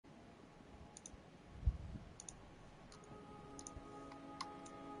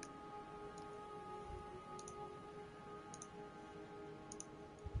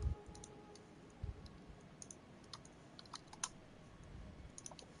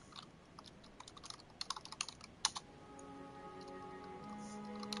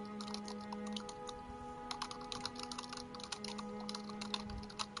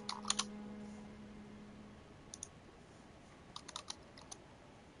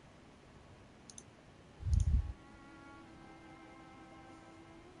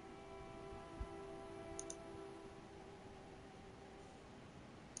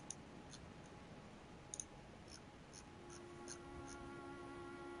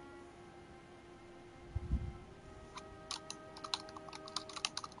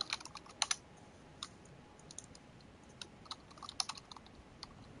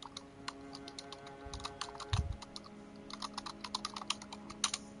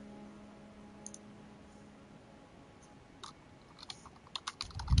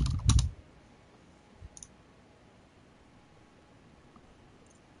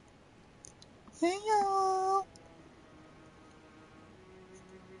Hey y'all!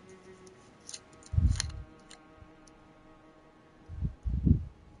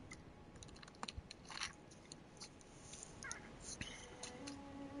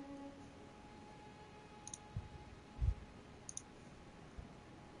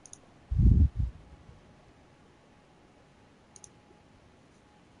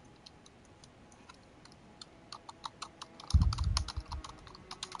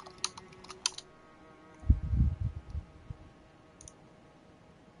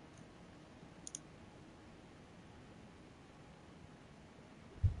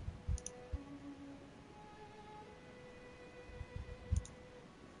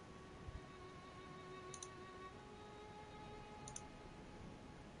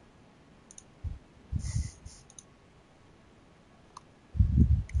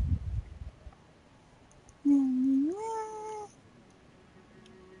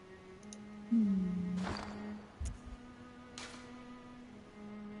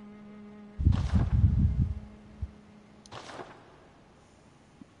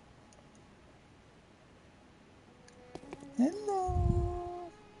 Hello!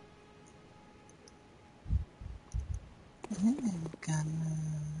 I'm gonna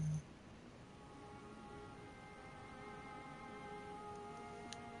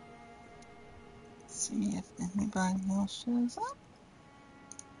see if anybody else shows up.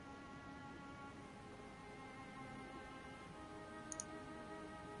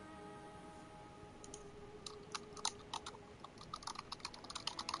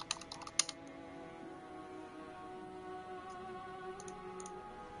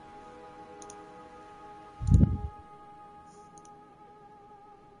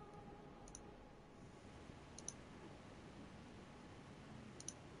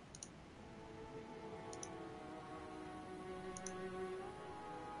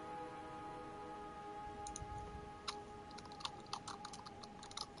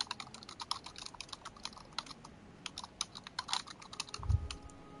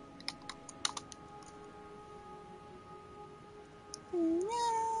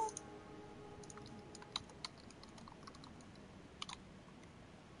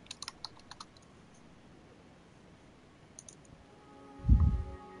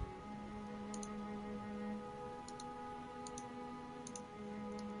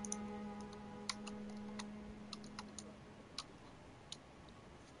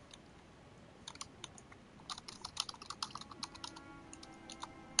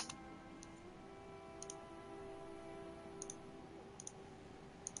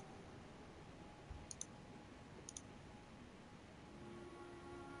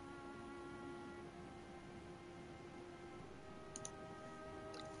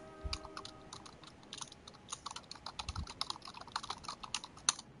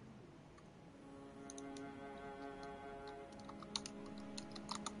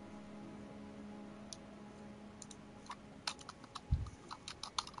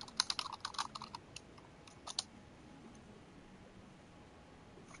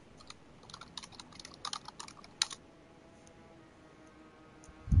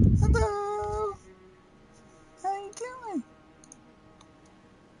 Hello! How you doing?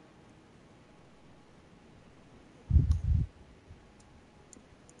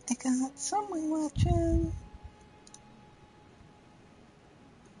 I got someone watching.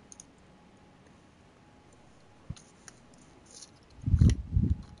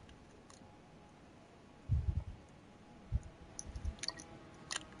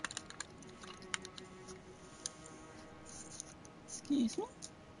 Excuse me.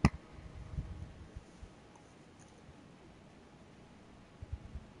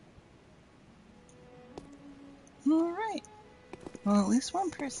 Alright. Well, at least one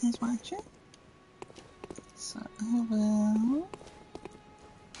person's watching. So I will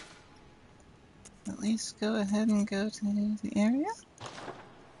at least go ahead and go to the area.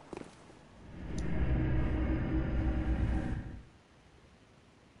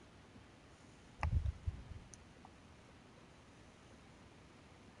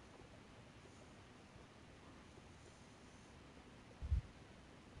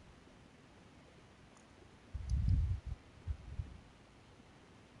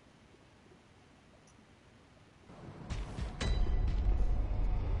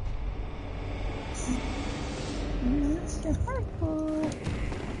 That's your hardball.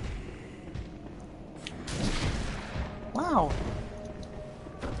 Wow.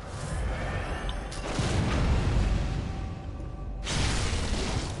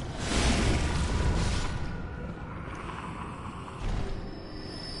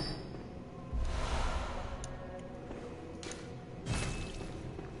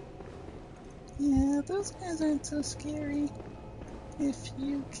 Yeah, those guys aren't so scary. If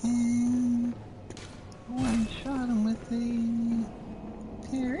you can one-shot them with a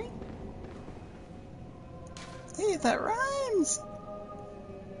parry. Hey, that rhymes!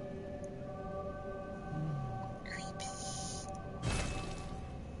 Creepy.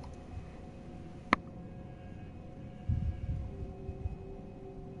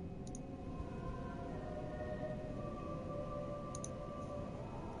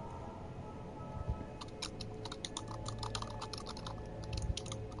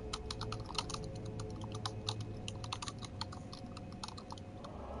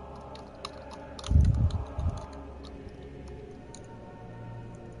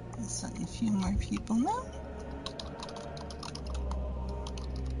 Let's let a few more people know.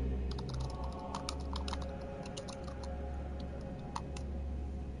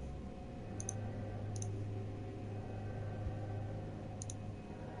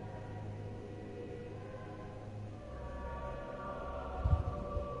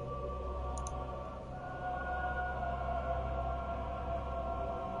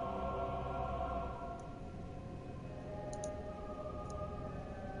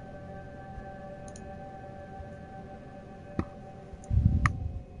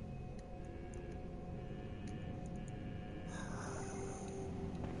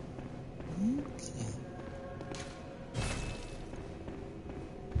 Okay.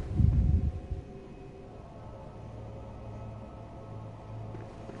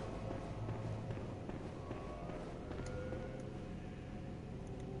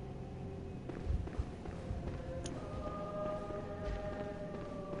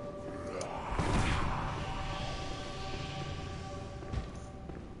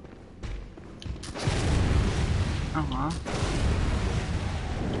 Aw.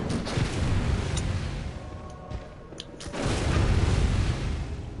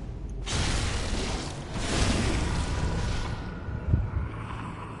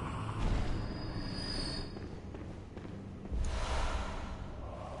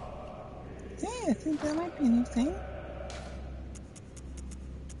 Hey, I think that might be a new thing.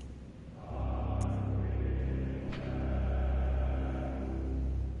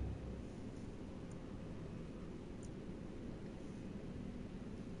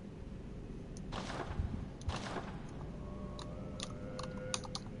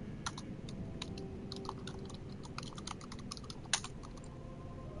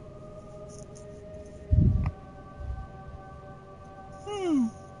 Hmm.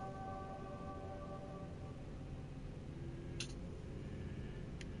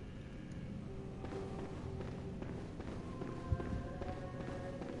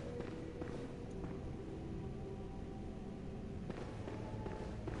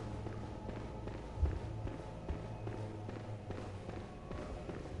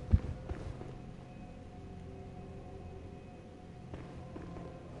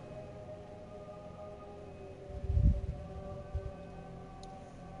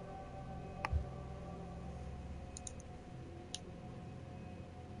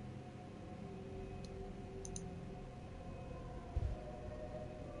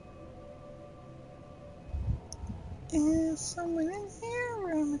 Is someone in here,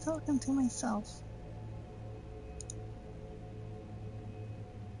 or am I talking to myself?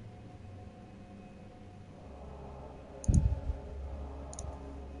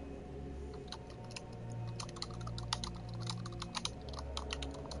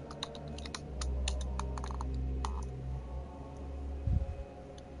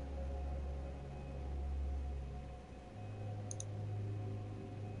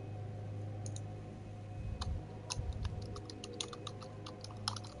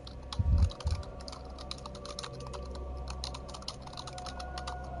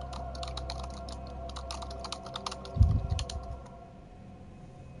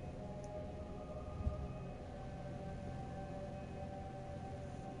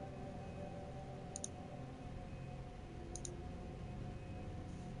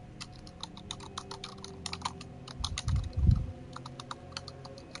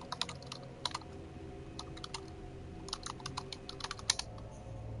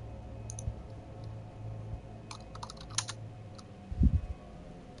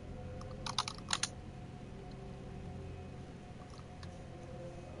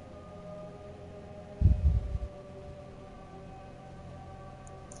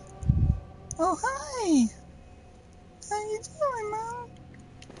 Oh, hi! How you doing, Mom?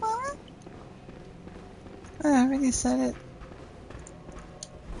 Mama? I already said it.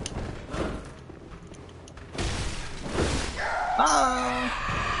 Oh!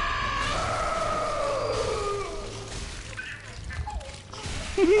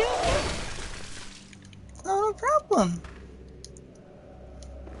 problem.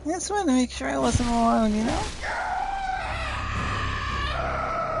 I just wanted to make sure I wasn't alone, you know?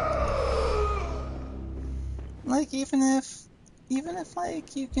 Like, even if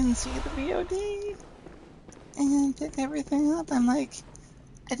like, you can see the VOD and pick everything up, I'm like,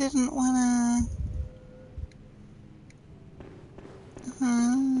 I didn't wanna,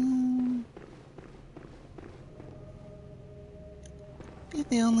 be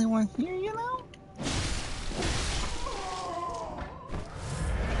the only one here, you know?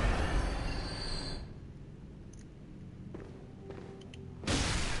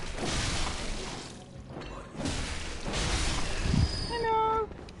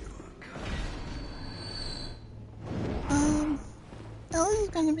 Ellie's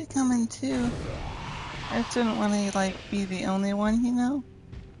gonna be coming too. I just didn't want to, like, be the only one, you know?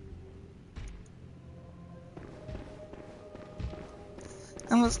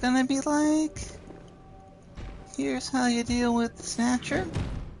 I was gonna be like, here's how you deal with the Snatcher.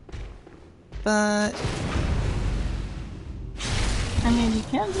 But, I mean, you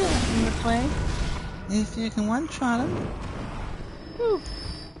can do it in this way. If you can one-shot him. Whew.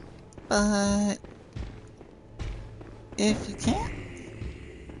 But, if you can't,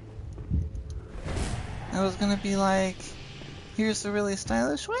 I was gonna be like, here's the really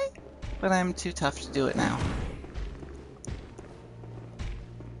stylish way, but I'm too tough to do it now.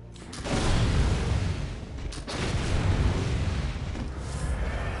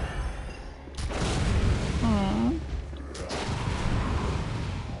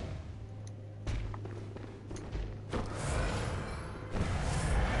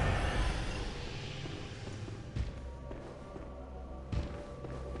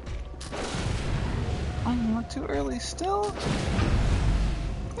 Not too early still.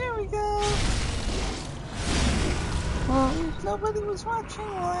 There we go. Well, at least nobody was watching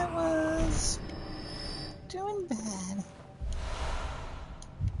while I was doing bad.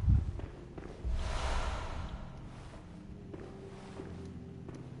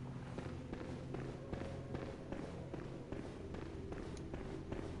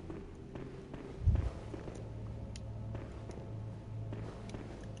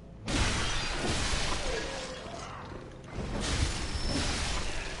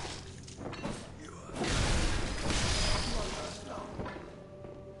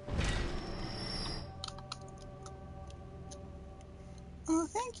 Oh,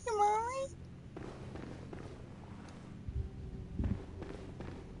 thank you, Mommy.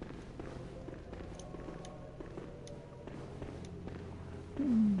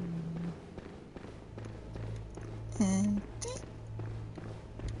 Empty.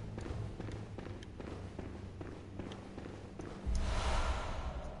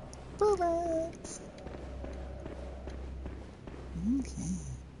 Bullets. Okay.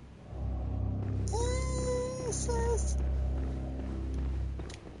 Hey, sis.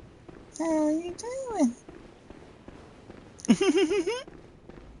 How are you doing?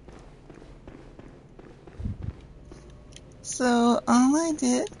 So, all I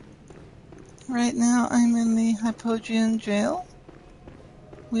did, right now I'm in the Hypogean jail,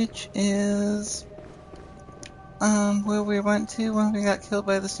 which is, where we went to when we got killed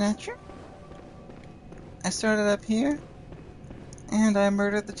by the Snatcher. I started up here, and I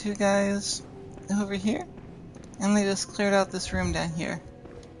murdered the two guys over here, and they just cleared out this room down here.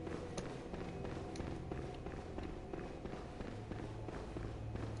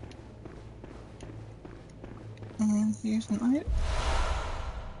 And here's an item.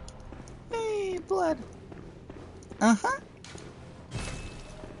 Hey, blood! Uh-huh.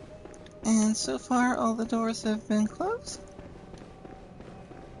 And so far, all the doors have been closed.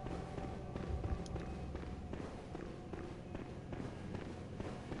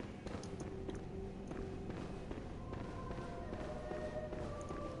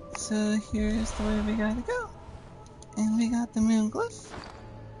 So here's the way we gotta go. And we got the moon glyph.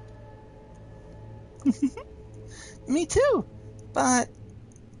 Me too! But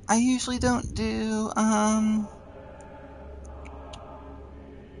I usually don't do,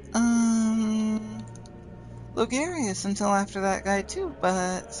 Logarius until after that guy too,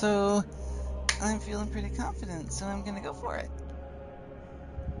 but, so, I'm feeling pretty confident, so I'm gonna go for it.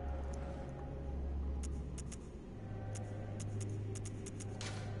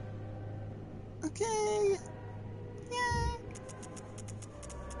 Okay! Yay!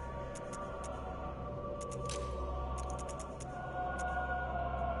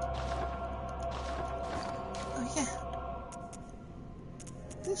 Oh yeah.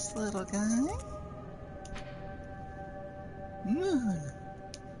 This little guy. Moon.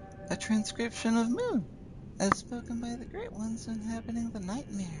 A transcription of Moon, as spoken by the Great Ones inhabiting the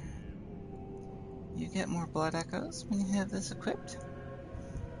nightmare. You get more blood echoes when you have this equipped.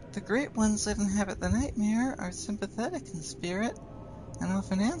 The great ones that inhabit the nightmare are sympathetic in spirit and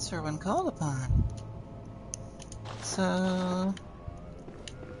often answer when called upon. So,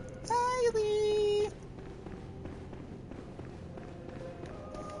 Riley!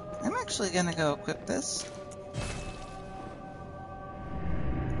 I'm actually gonna go equip this,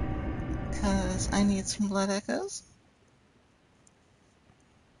 because I need some blood echoes.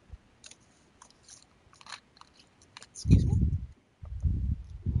 Excuse me.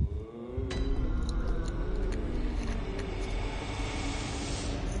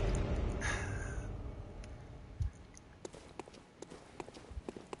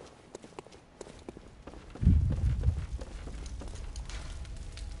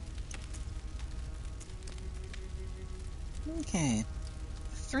 Okay,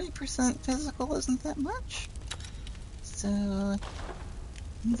 3% physical isn't that much, so I'm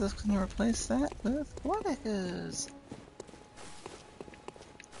just going to replace that with blood echoes.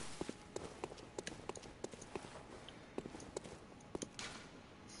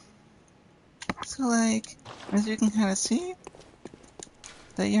 So, like, as you can kind of see,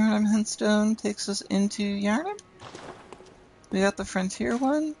 the Yharnam Headstone takes us into Yharnam. We got the Frontier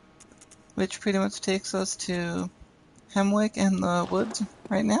one, which pretty much takes us to Hemwick and the woods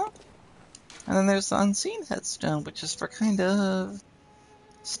right now. And then there's the Unseen Headstone, which is for kind of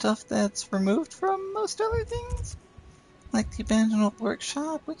stuff that's removed from most other things. Like the Abandoned Old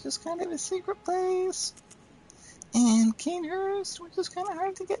Workshop, which is kind of a secret place. And Canehurst, which is kind of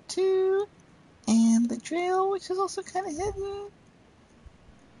hard to get to. And the jail, which is also kind of hidden.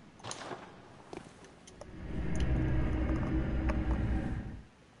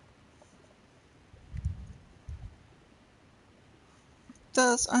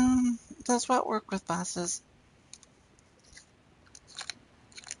 Does what work with bosses?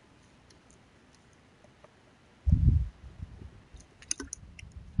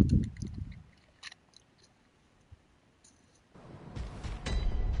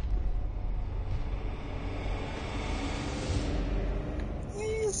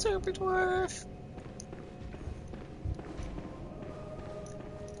 Hey, Super Dwarf!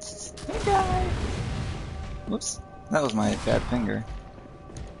 Hey, guy! Whoops, that was my bad finger.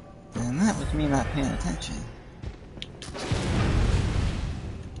 And that was me not paying attention.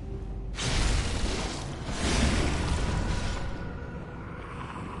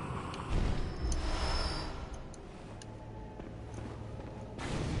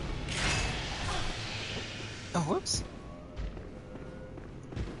 Oh, whoops.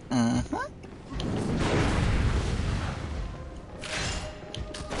 Uh-huh.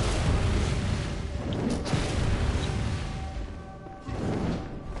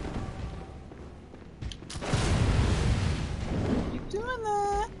 Keep doing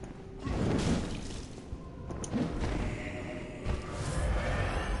that.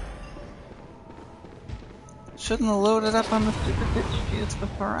 Shouldn't have loaded up on the stupid bitch fuse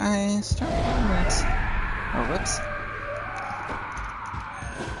before I started doing this. Oh, whoops.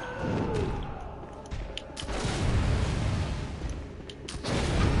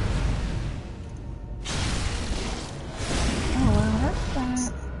 Oh, well, that's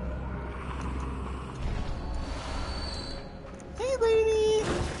that. Hey, lady!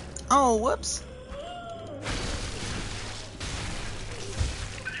 Oh, whoops.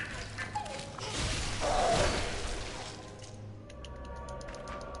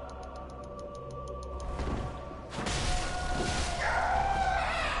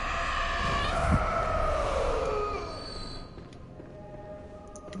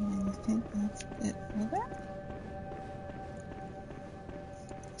 I think that's it for that.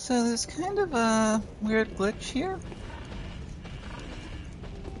 So there's kind of a weird glitch here.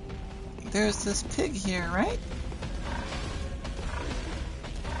 There's this pig here, right?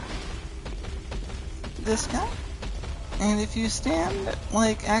 This guy. And if you stand,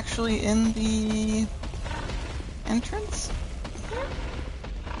 like, actually in the entrance here,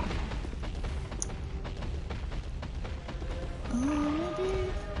 maybe,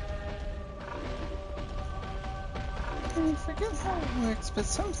 I forget how it works, but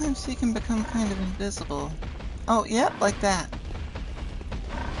sometimes he can become kind of invisible. Oh, yep, like that.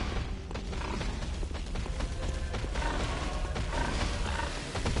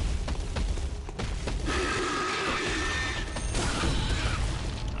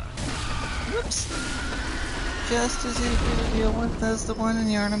 Whoops. Just as easy to deal with as the one in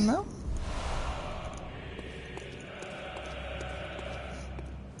Yharnam, though.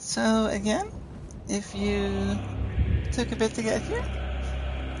 So, again, if you took a bit to get here,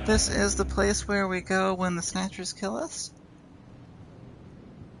 this is the place where we go when the Snatchers kill us.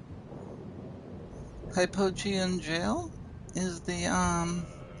 Hypogean Jail is the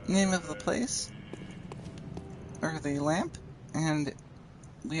name of the place, or the lamp, and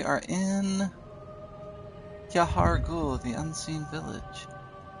we are in Yahargul, the unseen village.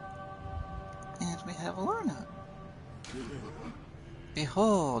 And we have a lore note.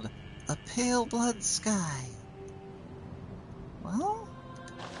 Behold, a pale blood sky. Well,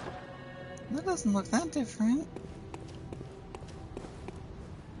 that doesn't look that different.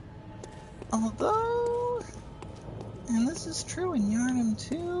 Although, and this is true in Yharnam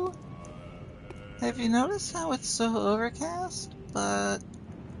too, have you noticed how it's so overcast, but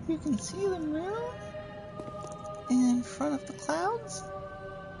you can see the moon in front of the clouds?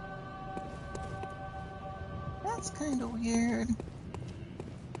 That's kind of weird.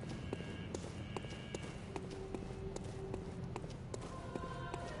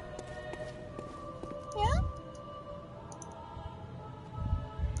 Yeah?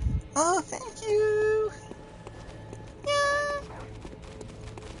 Oh, thank you! Yeah!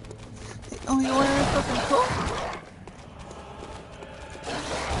 Oh, you want something cool?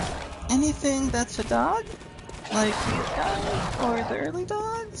 Anything that's a dog? Like these guys, or the early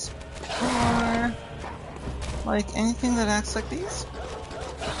dogs? Or like anything that acts like these?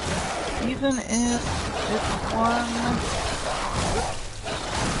 Even if it's one...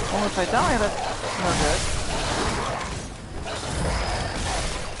 Well, if I die, that's no good.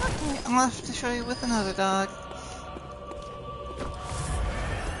 Okay, I'll have to show you with another dog.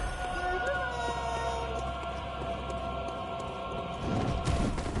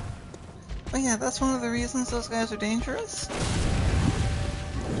 But yeah, that's one of the reasons those guys are dangerous.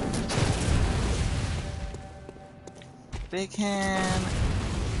 They can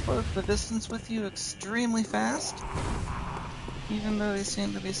close the distance with you extremely fast, even though they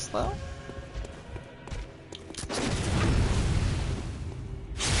seem to be slow. Hey,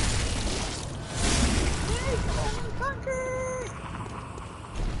 come on and conquer!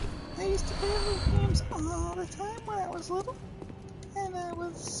 I used to play those games all the time when I was little, and I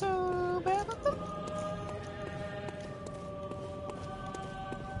was so bad at them.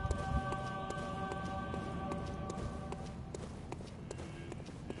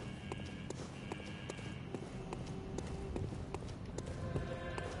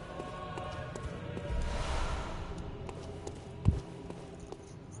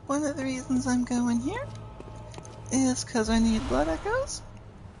 One of the reasons I'm going here is because I need blood echoes,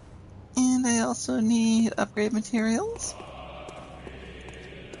 and I also need upgrade materials.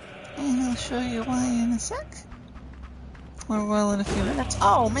 And I'll show you why in a sec. Or well, in a few minutes.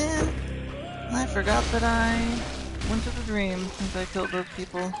 Oh man! I forgot that I went to the dream since I killed those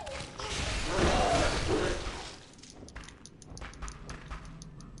people.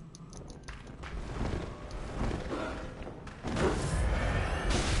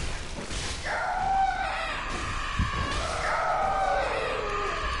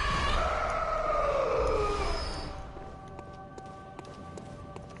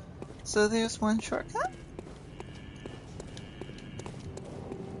 So there's one shortcut.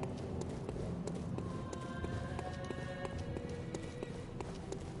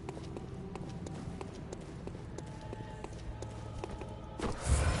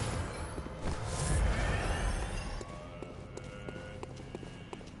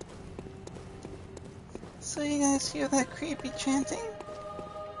 So you guys hear that creepy chanting?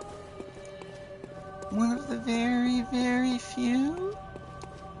 One of the very, very few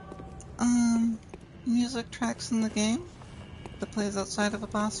music tracks in the game that plays outside of a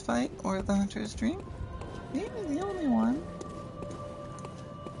boss fight or the hunter's dream. Maybe the only one.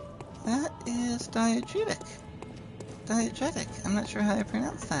 That is diegetic. Diegetic. I'm not sure how I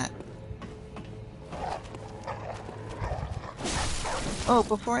pronounce that. Oh,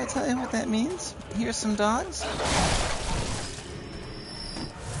 before I tell you what that means, here's some dogs.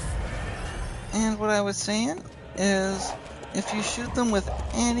 And what I was saying is, if you shoot them with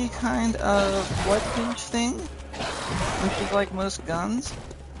any kind of blood pinch thing, which is like most guns,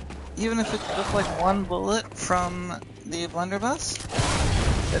 even if it's just like one bullet from the blunderbuss,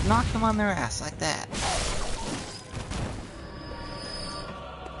 it knocks them on their ass like that.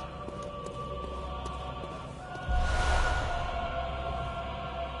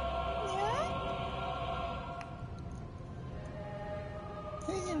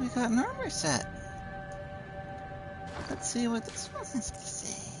 Hey, we got an armor set. Let's see what this one has to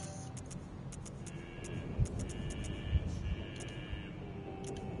say.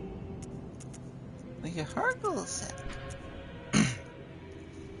 The Yahargul set.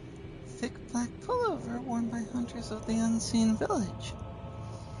 Thick black pullover worn by hunters of the unseen village.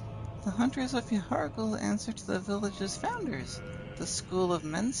 The hunters of Yahargul answer to the village's founders, the school of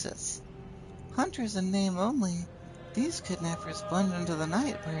Mensis. Hunters in name only, these kidnappers blend into the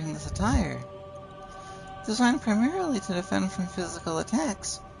night wearing this attire. Designed primarily to defend from physical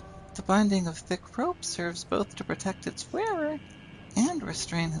attacks, the binding of thick rope serves both to protect its wearer and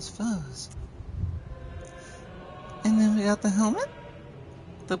restrain his foes. And then we got the helmet,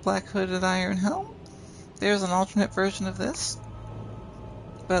 the black hooded iron helm. There's an alternate version of this,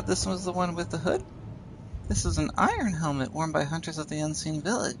 but this was the one with the hood. This is an iron helmet worn by hunters of the unseen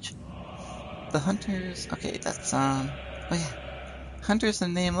village. The hunters, okay, that's, oh yeah. Hunters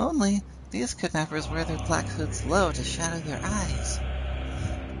in name only, these kidnappers wear their black hoods low to shadow their eyes.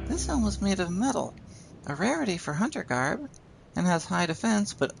 This helm was made of metal, a rarity for hunter garb, and has high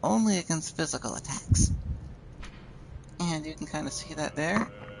defense, but only against physical attacks. And you can kind of see that there.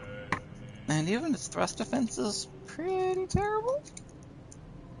 And even its thrust defense is pretty terrible.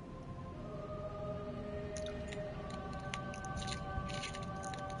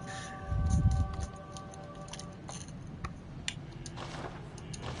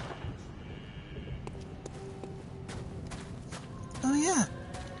 Oh yeah.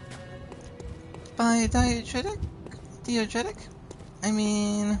 By diegetic, I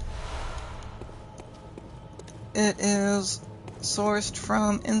mean it is sourced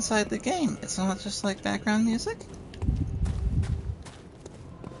from inside the game. It's not just like background music.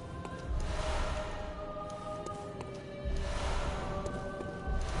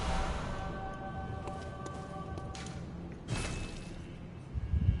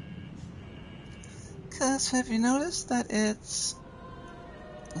 Cause have you noticed that it's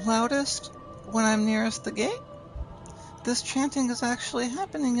loudest when I'm nearest the gate? This chanting is actually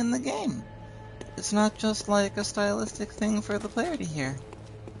happening in the game. It's not just like a stylistic thing for the player to hear.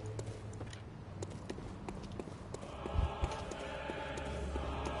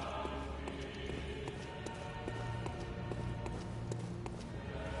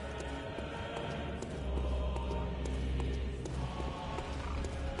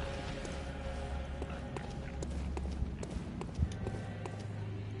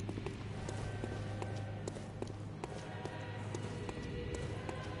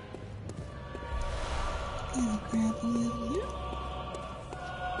 And grab a little loot.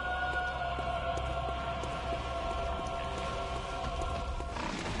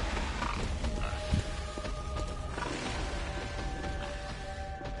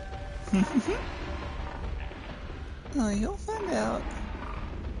 Oh, you'll find out.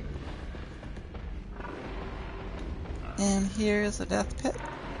 And here's a death pit.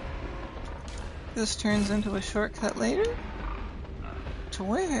 This turns into a shortcut later. To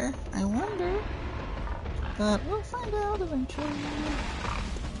where? I wonder. But we'll find out eventually.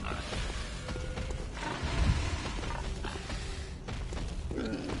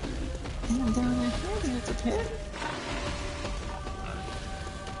 And down here, there's a pit.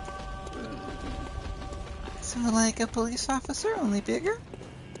 So like a police officer, only bigger.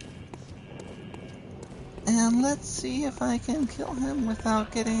 And let's see if I can kill him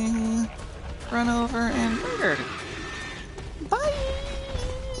without getting run over and murdered. Bye!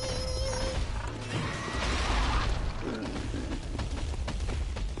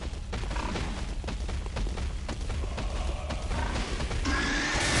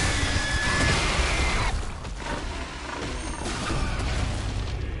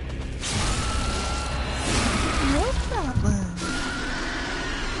 No problem.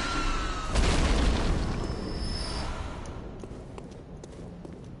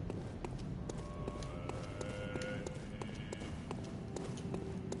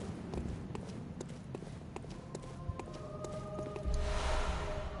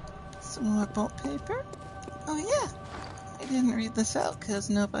 Some more bolt paper. Oh yeah, I didn't read this out because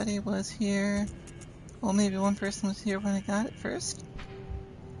nobody was here. Well, maybe one person was here when I got it first.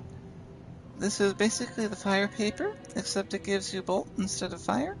 This is basically the fire paper, except it gives you bolt instead of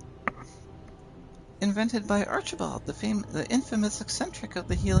fire. Invented by Archibald, the infamous eccentric of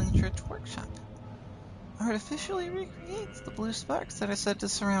the Healing Church workshop. Artificially recreates the blue sparks that are said to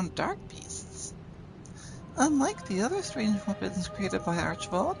surround dark beasts. Unlike the other strange weapons created by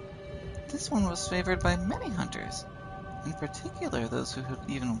Archibald, this one was favored by many hunters, in particular those who had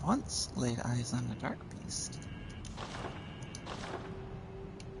even once laid eyes on a dark beast.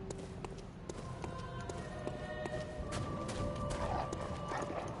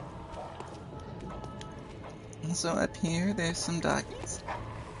 And so up here, there's some doggies.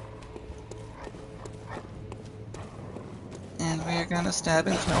 And we're gonna stab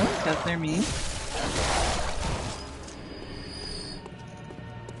and kill them because they're mean.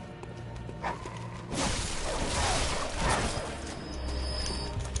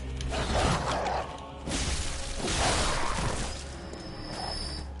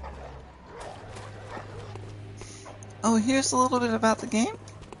 Oh, here's a little bit about the game.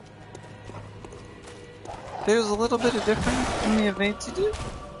 There's a little bit of difference in the evades you do.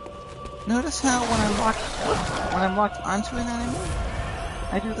 Notice how when I'm locked onto an enemy,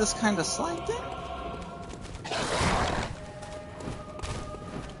 I do this kind of slide thing.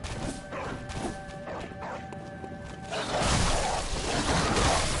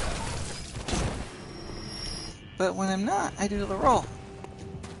 But when I'm not, I do the roll.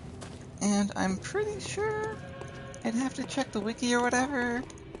 And I'm pretty sure, I'd have to check the wiki or whatever,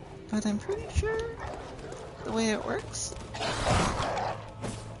 but I'm pretty sure the way it works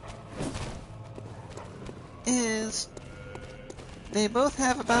is they both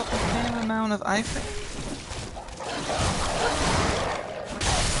have about the same amount of iframe.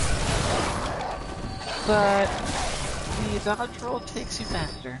 But the dodge roll takes you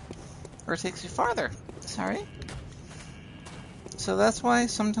faster. Or takes you farther, sorry. So that's why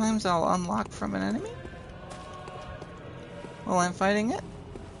sometimes I'll unlock from an enemy while I'm fighting it,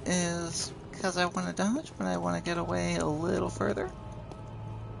 is because I want to dodge, but I want to get away a little further.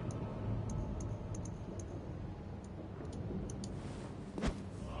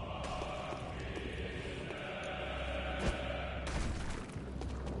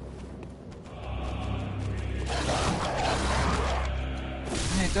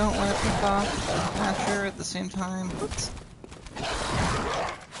 I don't want to pick off the Snatcher at the same time. Whoops.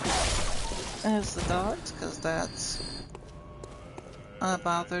 As the dogs, because that's a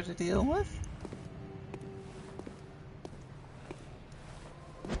bother to deal with.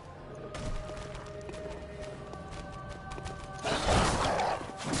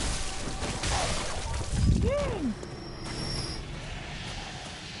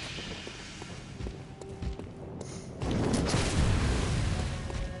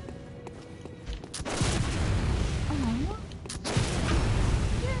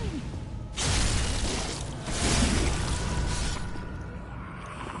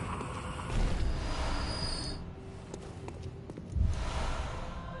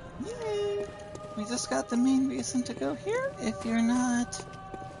 Yay! We just got the main reason to go here if you're not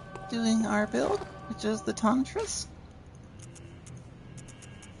doing our build, which is the Tantras.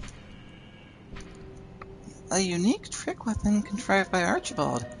 A unique trick weapon contrived by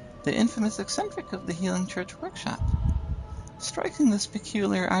Archibald, the infamous eccentric of the Healing Church Workshop. Striking this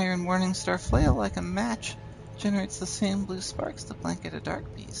peculiar iron morning star flail like a match generates the same blue sparks that blanket a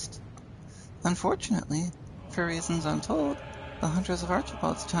dark beast. Unfortunately, for reasons untold, the hunters of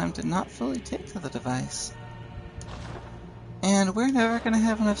Archibald's time did not fully take to the device. And we're never going to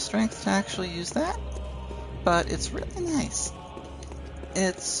have enough strength to actually use that, but it's really nice.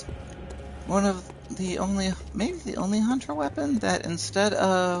 It's one of the only, maybe the only hunter weapon that instead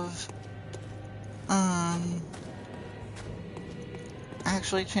of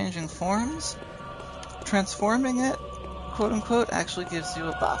actually changing forms, transforming it, quote unquote, actually gives you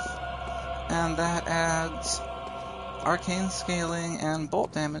a buff. And that adds arcane scaling and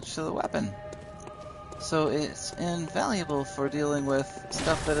bolt damage to the weapon. So it's invaluable for dealing with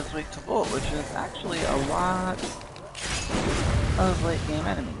stuff that is weak to bolt, which is actually a lot of late game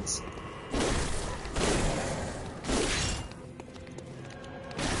enemies.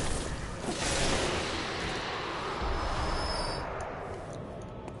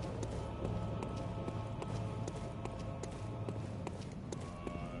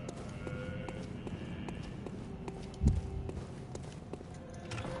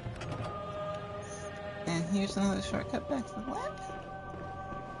 And here's another shortcut back to the lab.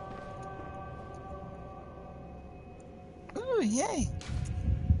 Ooh, yay!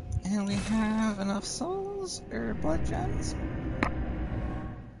 And we have enough souls, or blood gems.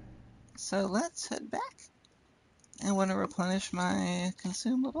 So let's head back. I want to replenish my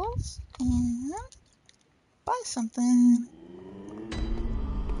consumables and buy something.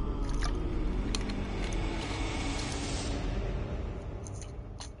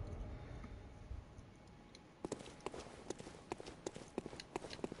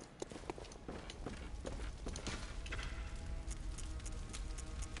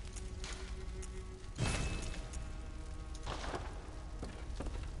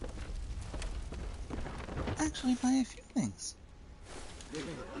 Actually buy a few things.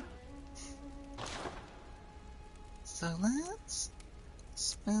 So let's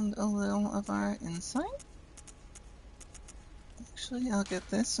spend a little of our insight. Actually, I'll get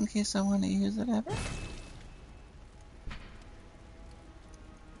this in case I want to use it ever.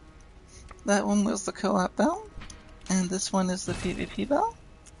 That one was the co-op bell, and this one is the PvP bell.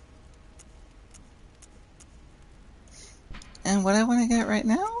 And what I want to get right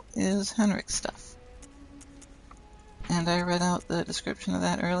now is Henrik's stuff. And I read out the description of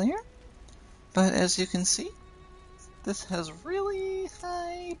that earlier. But as you can see, this has really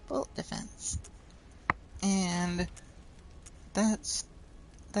high bullet defense. And that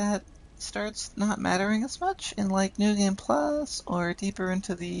starts not mattering as much in like New Game Plus or deeper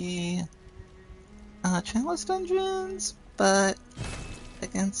into the Chalice dungeons, but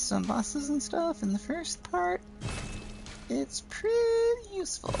against some bosses and stuff in the first part, it's pretty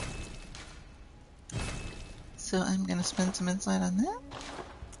useful. So I'm gonna spend some insight on that.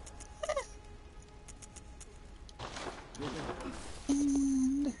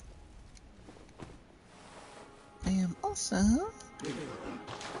 And I am also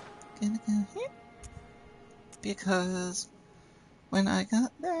gonna go here, because when I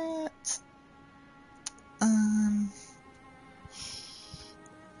got that,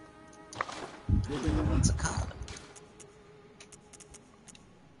 what's it called?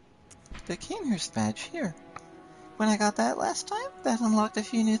 The Canehurst badge here. When I got that last time, that unlocked a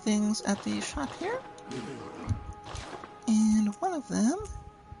few new things at the shop here. And one of them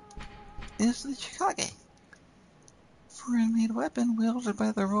is the Chikage, foreign-made weapon wielded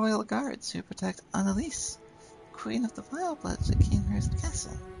by the royal guards who protect Annalise, Queen of the Vilebloods at Canehurst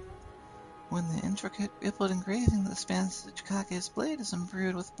Castle. When the intricate rippled engraving that spans the Chikage's blade is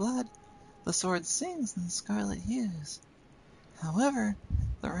embrued with blood, the sword sings in scarlet hues. However,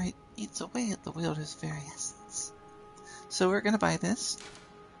 the rite eats away at the wielder's very essence. So we're gonna buy this.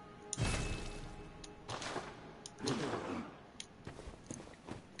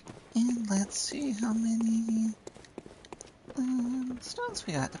 And let's see how many stones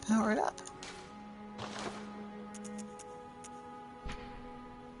we got to power it up.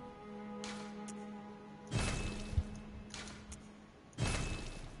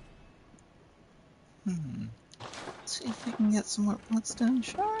 Let's see if we can get some more bloodstone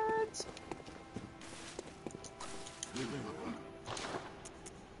shards.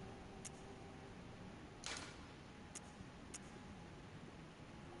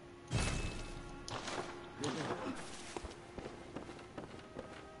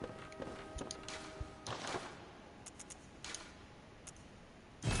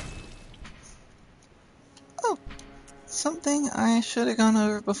 Oh, something I should have gone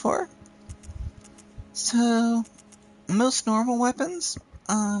over before. So, most normal weapons,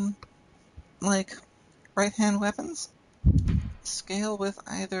 like right-hand weapons, scale with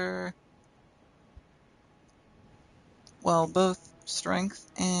either, well, both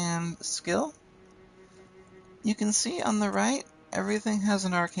strength and skill. You can see on the right, everything has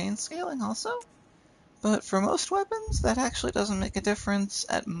an arcane scaling also, but for most weapons, that actually doesn't make a difference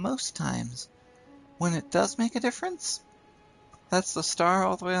at most times. When it does make a difference, that's the star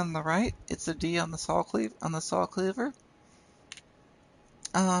all the way on the right. It's a D on the saw cleaver.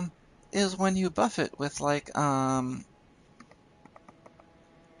 Is when you buff it with like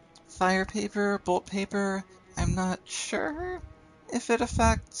fire paper, bolt paper. I'm not sure if it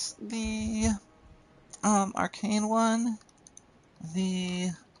affects the arcane one. Let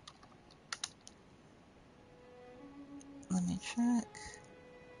me check.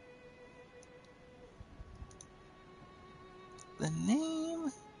 The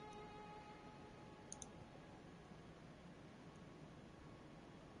name.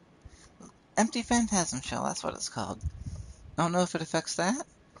 Empty Phantasm Shell, that's what it's called. I don't know if it affects that,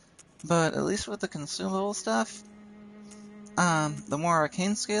 but at least with the consumable stuff, the more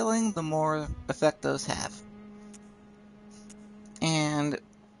arcane scaling, the more effect those have. And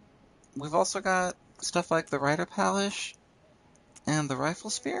we've also got stuff like the Rider Palish and the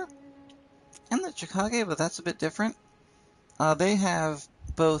Rifle Spear and the Chikage, but that's a bit different. They have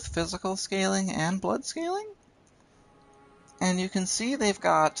both physical scaling and blood scaling. And you can see they've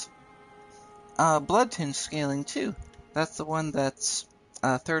got blood tinge scaling too. That's the one that's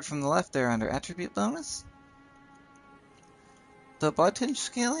third from the left there under attribute bonus. The blood tinge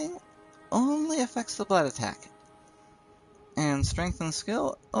scaling only affects the blood attack, and strength and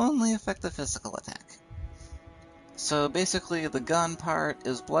skill only affect the physical attack. So basically the gun part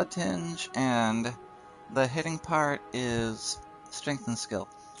is blood tinge, and the hitting part is strength and skill.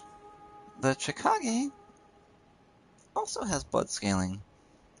 The Chikage also has blood scaling,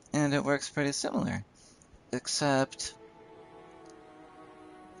 and it works pretty similar, except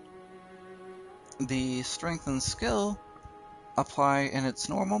the strength and skill apply in its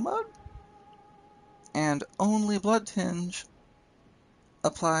normal mode, and only blood tinge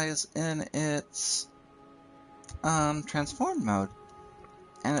applies in its transformed mode.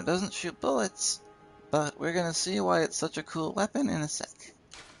 And it doesn't shoot bullets, but we're gonna see why it's such a cool weapon in a sec.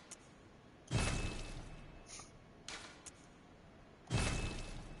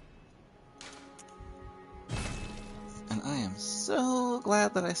 And I am so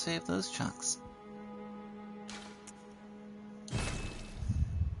glad that I saved those chunks.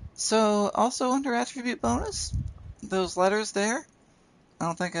 So, also under attribute bonus, those letters there, I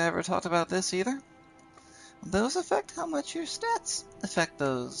don't think I ever talked about this either. Those affect how much your stats affect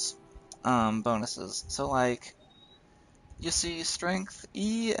those bonuses. So, like, you see Strength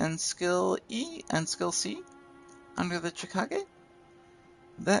E and Skill C under the Chikage.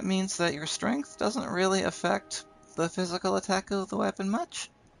 That means that your Strength doesn't really affect the physical attack of the weapon much,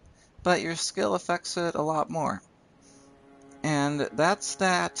 but your skill affects it a lot more. And that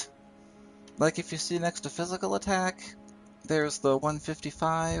stat, like if you see next to physical attack, there's the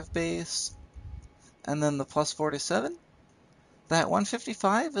 155 base, and then the plus 47. That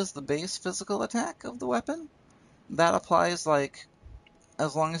 155 is the base physical attack of the weapon. That applies, like,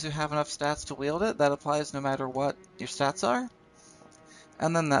 as long as you have enough stats to wield it, that applies no matter what your stats are.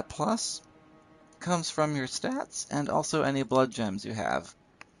 And then that plus comes from your stats and also any blood gems you have.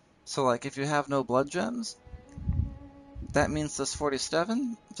 So, like, if you have no blood gems, that means this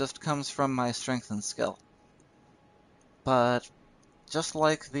 47 just comes from my strength and skill. But just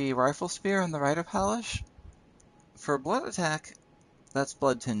like the rifle spear and the rider polish, for blood attack, that's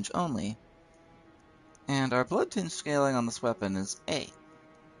blood tinge only. And our blood tinge scaling on this weapon is A.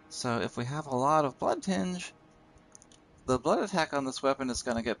 So if we have a lot of blood tinge, the blood attack on this weapon is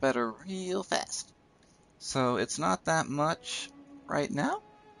going to get better real fast. So it's not that much right now,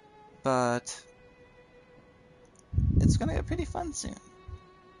 but it's going to get pretty fun soon.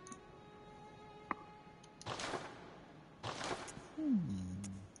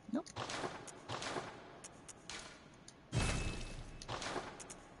 Nope.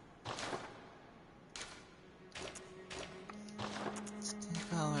 Let's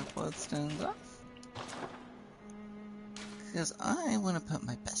take all our bloodstones off, because I want to put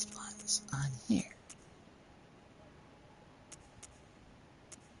my best ones on here.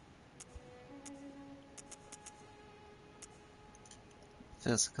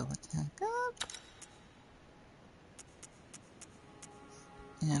 Physical attack up.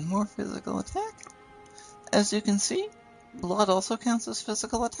 And more physical attack. As you can see, blood also counts as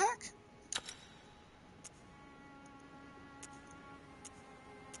physical attack.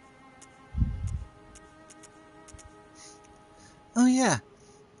 Oh yeah,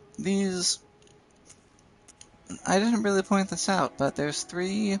 these... I didn't really point this out, but there's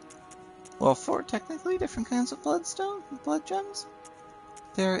four technically different kinds of blood gems.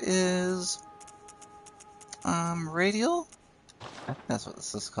 There is radial. I think that's what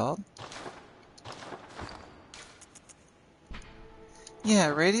this is called. Yeah,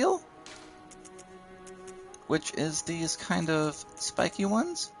 radial, which is these kind of spiky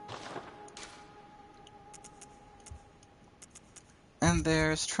ones. And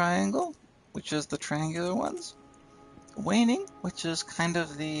there's triangle, which is the triangular ones. Waning, which is kind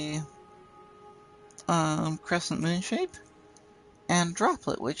of the crescent moon shape. And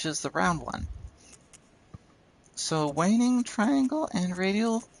droplet, which is the round one. So waning, triangle, and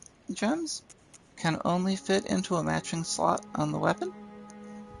radial gems can only fit into a matching slot on the weapon.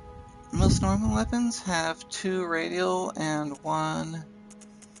 Most normal weapons have 2 radial and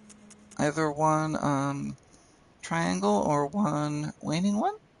either one triangle or one waning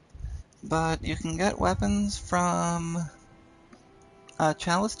one. But you can get weapons from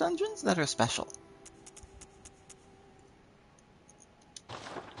chalice dungeons that are special.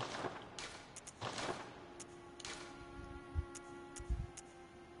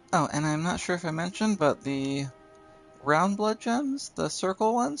 Oh, and I'm not sure if I mentioned, but the round blood gems, the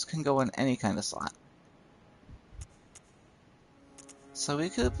circle ones, can go in any kind of slot. So we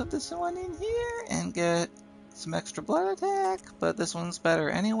could put this one in here and get some extra blood attack, but this one's better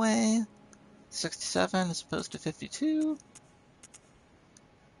anyway. 67 as opposed to 52.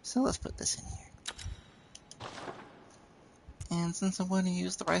 So let's put this in here. And since I'm going to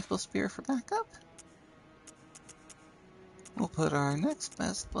use the rifle spear for backup, we'll put our next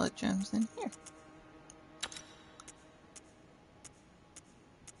best blood gems in here.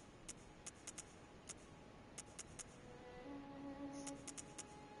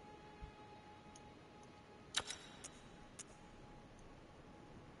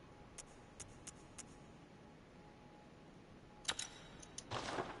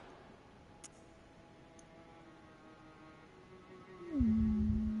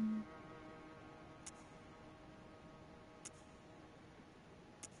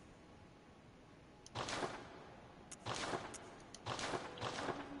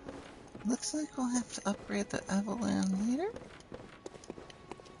 Looks like we'll have to upgrade the Evelyn later.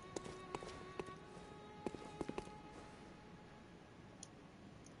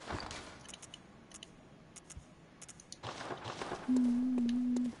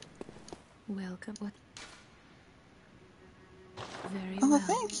 Welcome. What? Very Oh, well.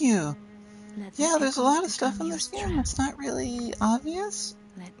 thank you. Let Yeah, the there's a echoes lot of stuff become in your this game strength. that's not really obvious.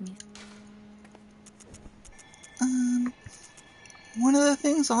 Let me. One of the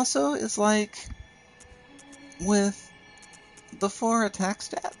things also is like with the 4 attack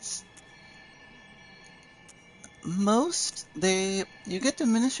stats, you get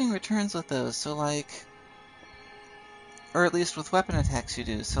diminishing returns with those, so like, or at least with weapon attacks you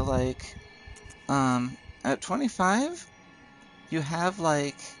do, so like, at 25, you have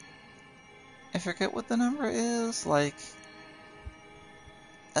like, I forget what the number is, like,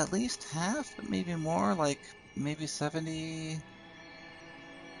 at least half, but maybe more, like, maybe 60%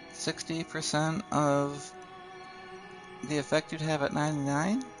 of the effect you'd have at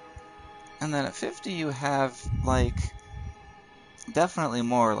 99, and then at 50 you have, like, definitely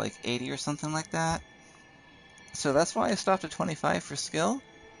more, like 80 or something like that. So that's why I stopped at 25 for skill,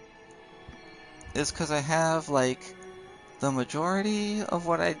 is because I have, like, the majority of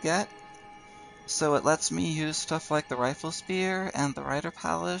what I'd get, so it lets me use stuff like the rifle spear and the rider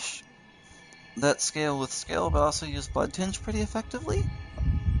polish that scale with skill, but also use blood tinge pretty effectively.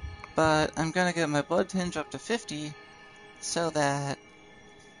 But I'm gonna get my blood tinge up to 50 so that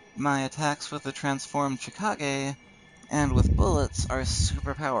my attacks with the transformed Chikage and with bullets are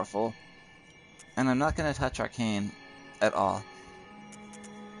super powerful. And I'm not gonna touch arcane at all.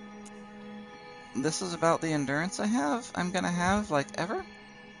 This is about the endurance I'm gonna have, like, ever.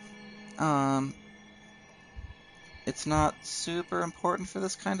 It's not super important for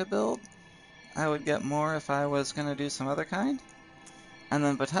this kind of build. I would get more if I was gonna do some other kind. And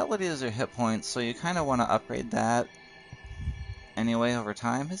then vitality is your hit points, so you kinda wanna upgrade that anyway over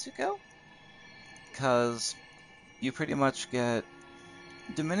time as you go. Because you pretty much get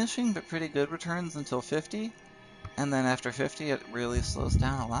diminishing but pretty good returns until 50, and then after 50 it really slows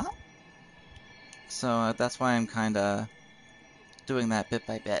down a lot. So that's why I'm kinda doing that bit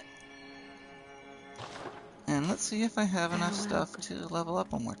by bit. And let's see if I have enough stuff to level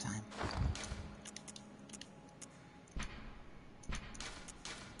up one more time.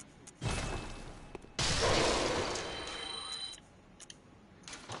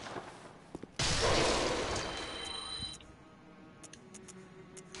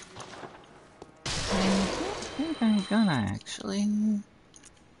 I think I'm gonna actually.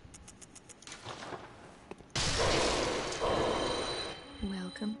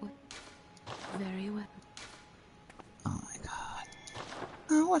 Welcome. Very well. Oh my god.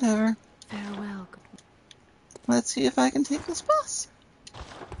 Oh, whatever. Farewell. Let's see if I can take this boss.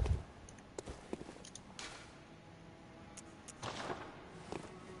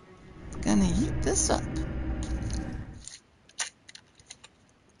 Gonna eat this up.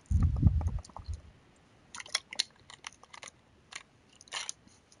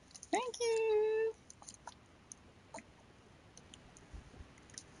 Thank you.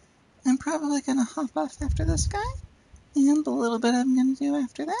 I'm probably gonna hop off after this guy, and the little bit I'm gonna do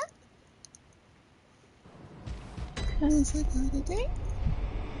after that. Cause I got a date.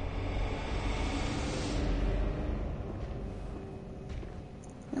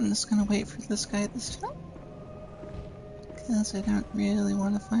 I'm just gonna wait for this guy this time, because I don't really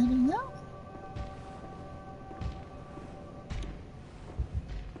want to find him now.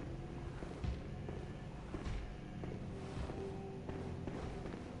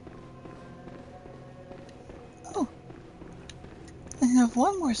 Oh, I have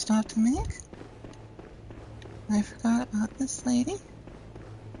one more stop to make. I forgot about this lady.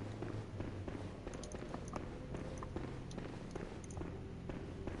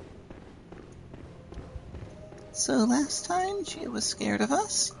 So last time she was scared of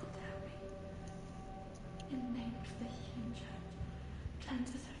us. In the name of the healing church, cleanse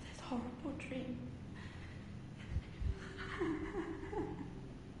us of this horrible dream.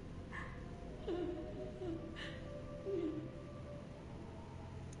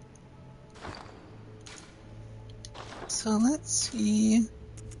 So let's see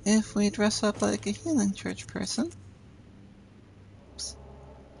if we dress up like a healing church person. Oops.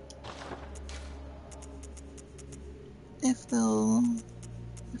 If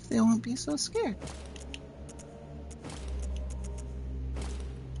they won't be so scared.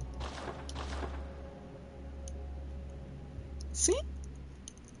 See?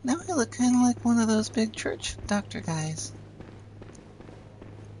 Now I look kind of like one of those big church doctor guys.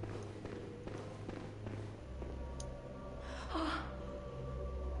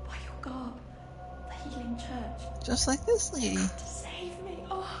 By your garb, the healing church. Just like this lady. Come to save me.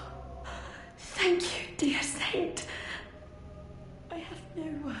 Oh, thank you, dear saint. I have no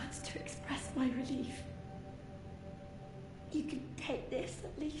words to express my relief. You can take this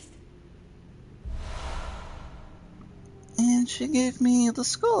at least. And And she gave me the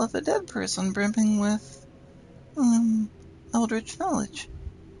skull of a dead person brimming with, eldritch knowledge.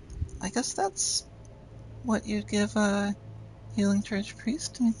 I guess that's what you'd give a healing church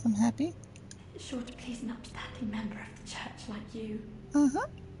priest to make them happy. Sure to please an upstanding member of the church like you. Uh-huh.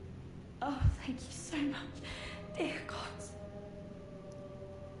 Oh, thank you so much, dear gods.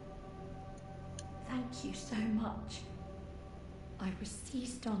 Thank you so much. I was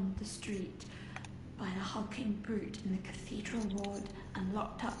seized on the street by the hulking brute in the Cathedral Ward and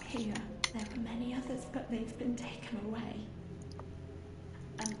locked up here. There were many others, but they've been taken away.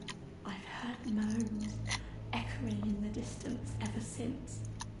 And I've heard moans echoing in the distance ever since.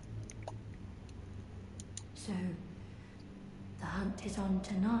 So, the hunt is on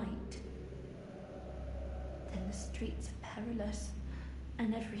tonight. Then the streets are perilous,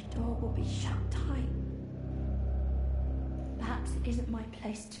 and every door will be shut tight. Perhaps it isn't my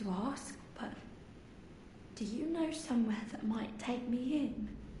place to ask, but do you know somewhere that might take me in?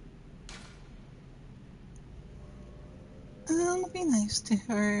 It'll be nice to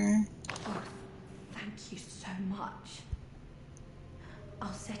her. Oh, thank you so much.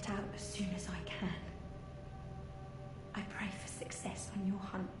 I'll set out as soon as I can. I pray for success on your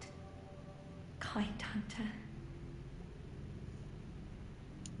hunt, kind hunter.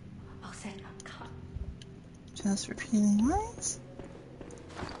 I'll set up cut. Just repeating lines.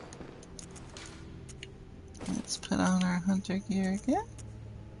 Let's put on our hunter gear again.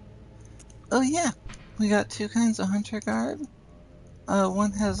 Oh yeah, we got two kinds of hunter garb.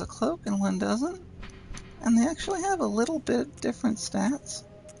 One has a cloak and one doesn't. And they actually have a little bit different stats.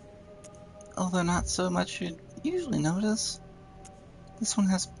 Although not so much you'd usually notice. This one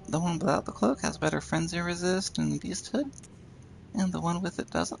has, the one without the cloak has better frenzy resist and beasthood. And the one with it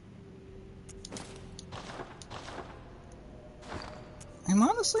doesn't. I'm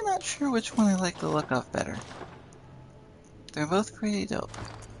honestly not sure which one I like the look of better. They're both pretty dope.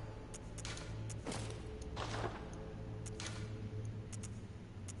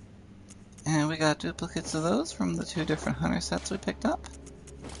 And we got duplicates of those from the two different hunter sets we picked up.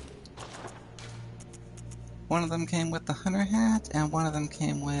 One of them came with the hunter hat, and one of them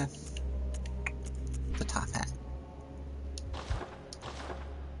came with the top hat.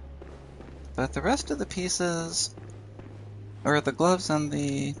 But the rest of the pieces, or the gloves and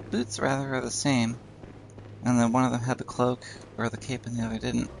the boots rather, are the same. And then one of them had the cloak, or the cape, and the other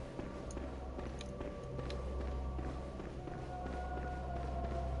didn't.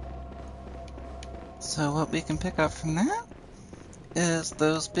 So what we can pick up from that is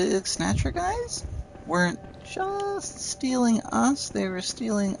those big snatcher guys weren't just stealing us, they were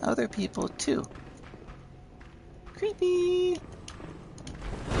stealing other people too. Creepy!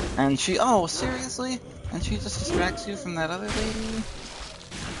 And she, oh, seriously? And she just distracts you from that other lady?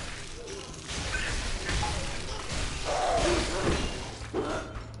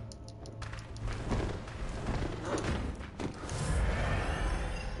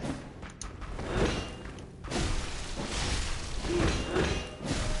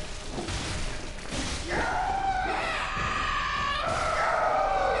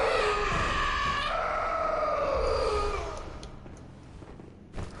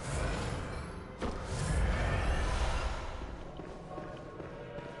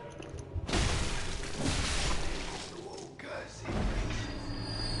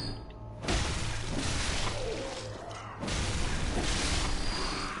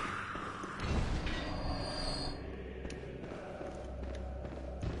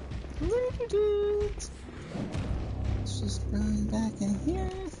 Dudes. Let's just run back in here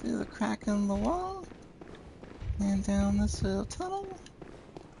through the crack in the wall and down this little tunnel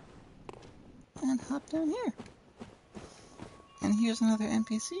and hop down here. And here's another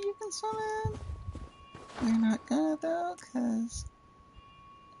NPC you can summon. We're not gonna though, cause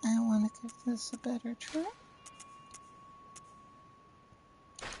I want to give this a better try.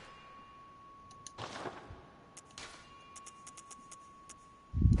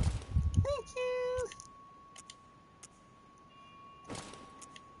 Thank you!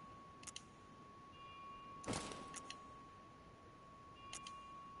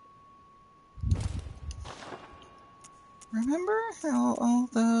 Remember how all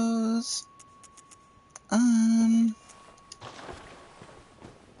those, oh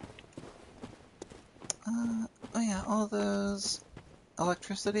yeah, all those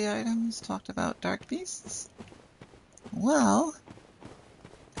electricity items talked about dark beasts? Well,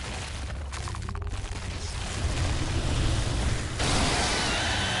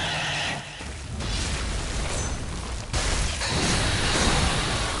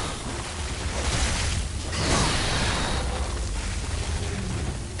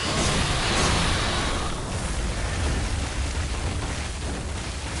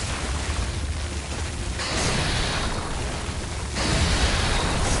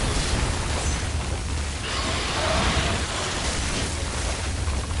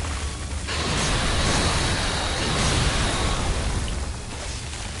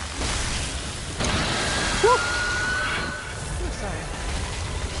 Oh, sorry.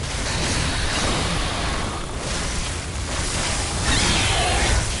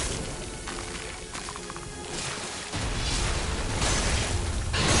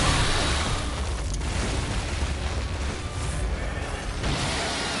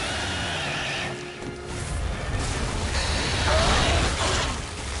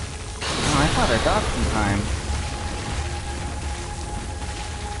 Oh, I thought I dodged in time.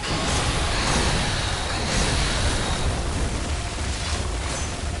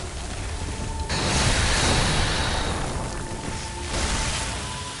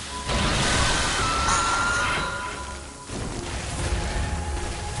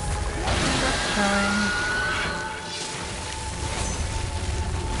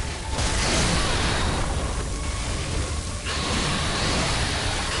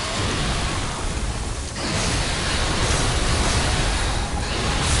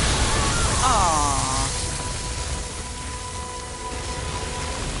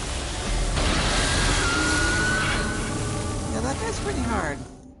 Pretty hard.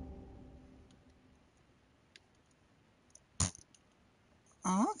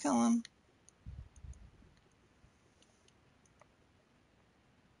 Oh, I'll kill him.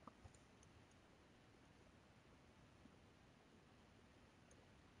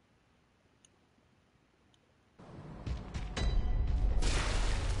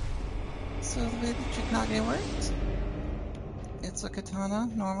 So the way the Chikage works, it's a katana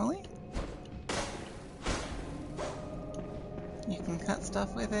normally. You can cut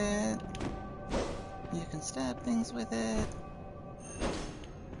stuff with it. You can stab things with it.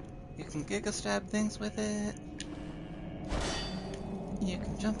 You can giga stab things with it. You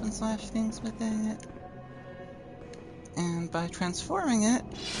can jump and slash things with it. And by transforming it,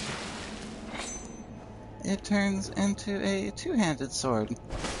 it turns into a two-handed sword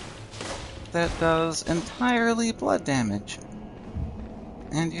that does entirely blood damage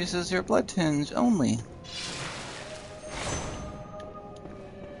and uses your blood tinge only.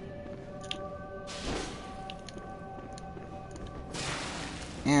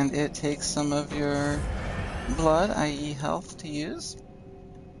 And it takes some of your blood, i.e. health, to use.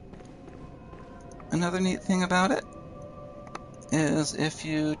 Another neat thing about it is if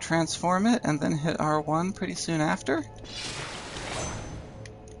you transform it and then hit R1 pretty soon after,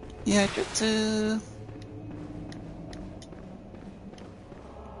 Yaijutsu.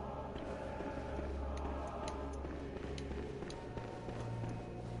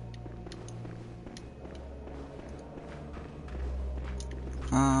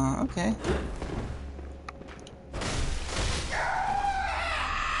 Okay.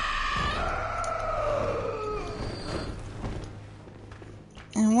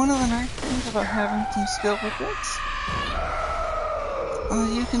 And one of the nice things about having some skill with this,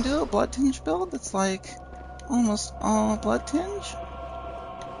 you can do a blood tinge build that's like almost all blood tinge,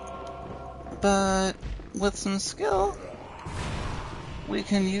 but with some skill, we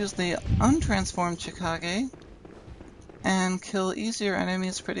can use the untransformed Chikage and kill easier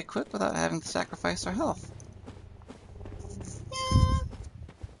enemies pretty quick without having to sacrifice our health. Yeah.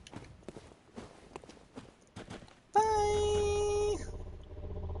 Bye!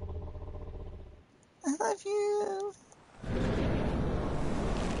 I love you!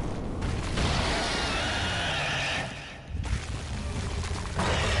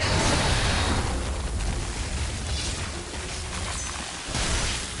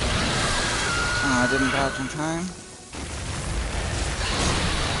 Oh, I didn't dodge in time.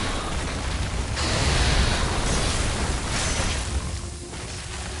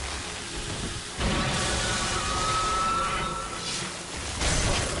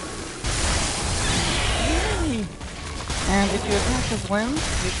 And if you attack his limbs,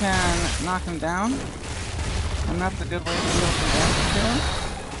 you can knock him down, and that's a good way to deal some damage to him.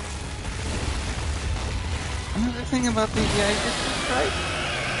 Another thing about the Yaijutsu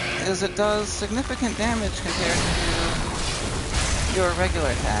strike is it does significant damage compared to your regular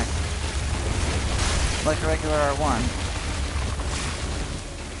attack, like a regular R1.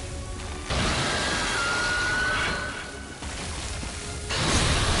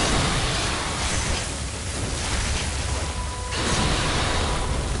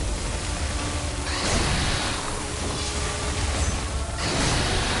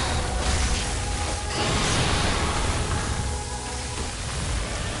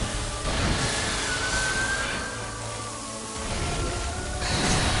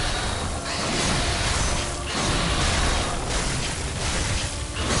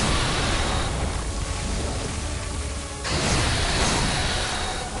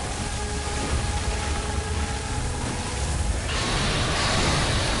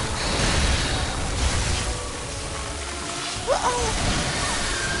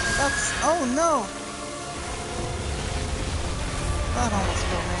 That's... Oh no! That almost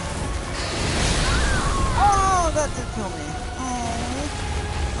killed me. Oh, that did kill me. Oh,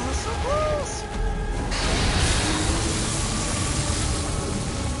 I was so close.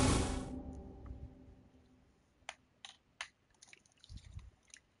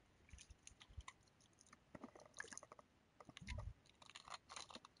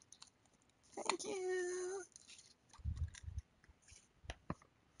 Thank you.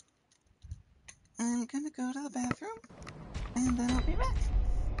 I'm gonna go to the bathroom, and then I'll be back.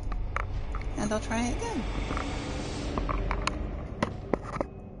 And I'll try it again.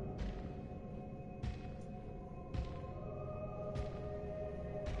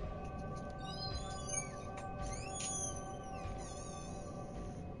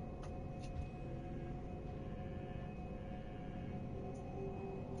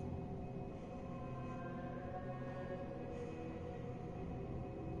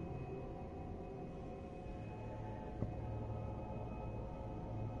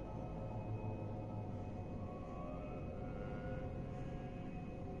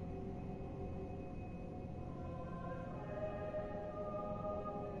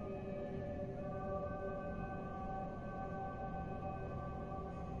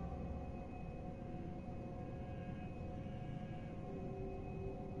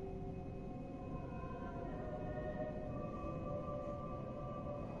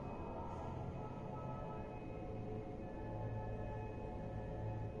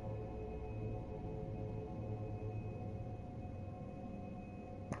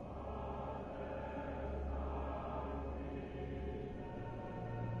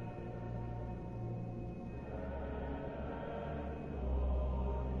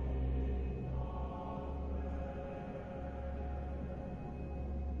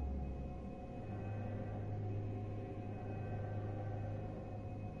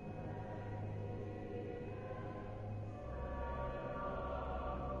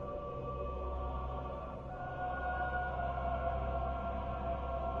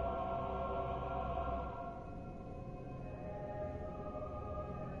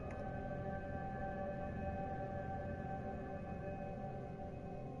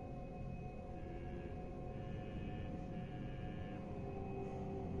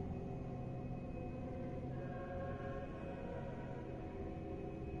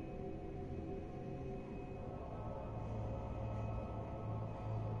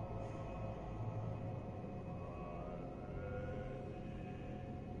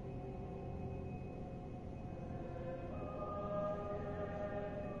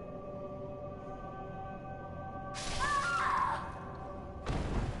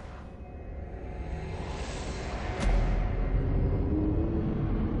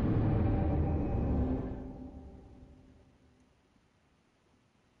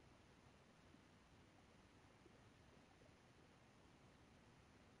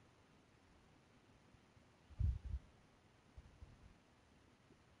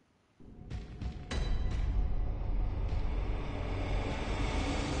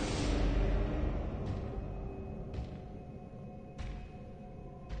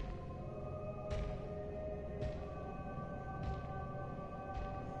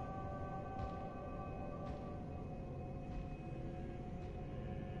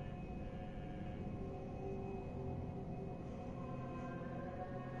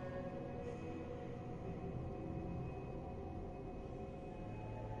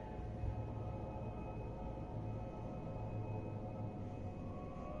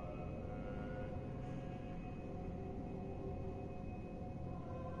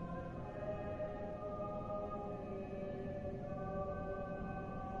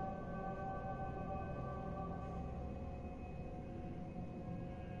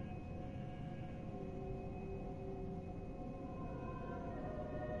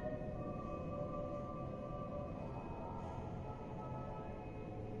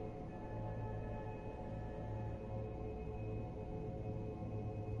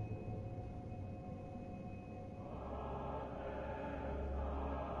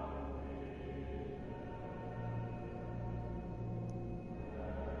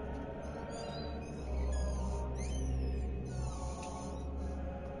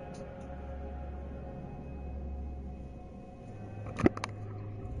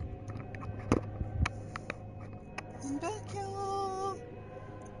 I'm back, y'all.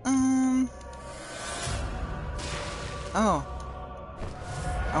 Oh.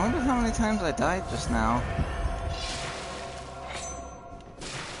 I wonder how many times I died just now.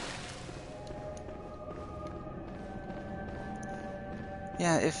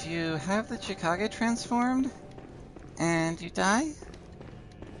 Yeah, if you have the Chicago transformed, and you die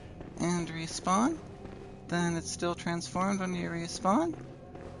and respawn, then it's still transformed when you respawn.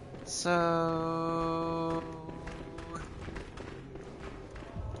 So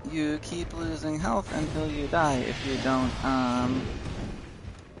you keep losing health until you die if you don't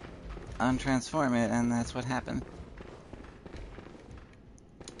untransform it, and that's what happened.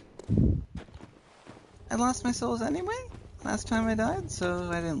 I lost my souls anyway last time I died, so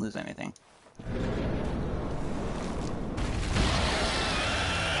I didn't lose anything.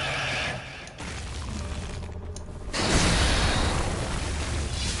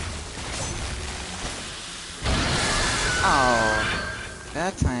 Oh,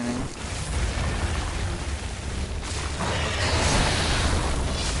 bad timing.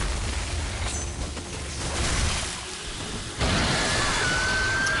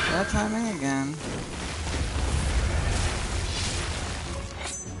 Bad timing again.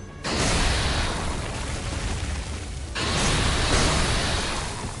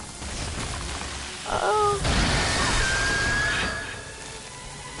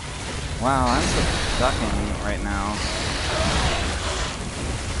 Wow, I'm just sucking right now.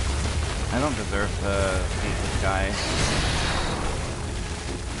 I don't deserve to beat this guy.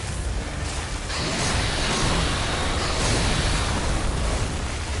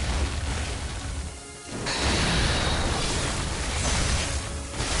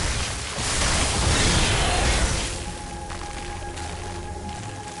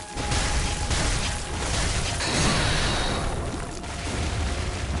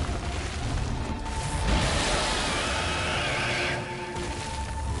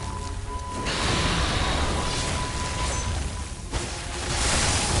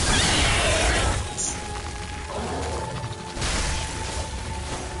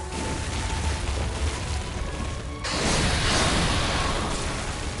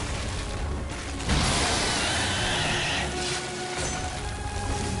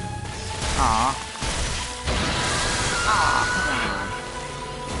 Aw. Aw, come on.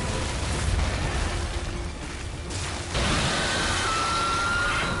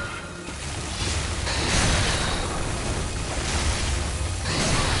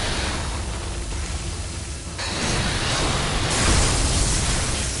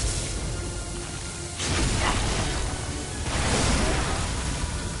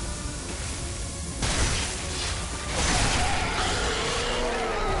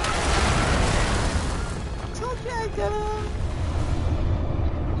 Told you I'd get him.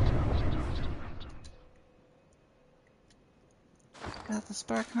 Got the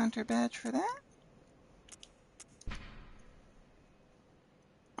Spark Hunter badge for that.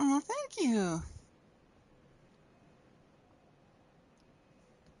 Oh, thank you.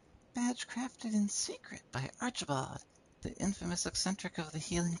 Badge crafted in secret by Archibald, the infamous eccentric of the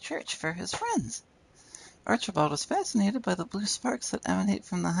Healing Church, for his friends. Archibald was fascinated by the blue sparks that emanate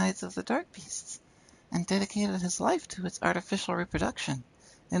from the hides of the dark beasts, and dedicated his life to its artificial reproduction,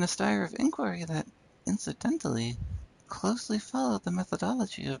 in a style of inquiry that, incidentally, closely followed the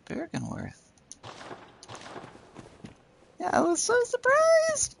methodology of Bergenworth. Yeah, I was so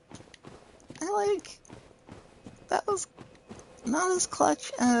surprised! That was not as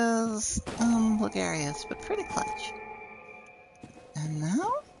clutch as, Ligarius, but pretty clutch. And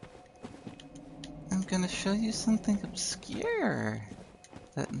now, I'm gonna show you something obscure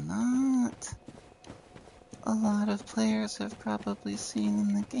that not a lot of players have probably seen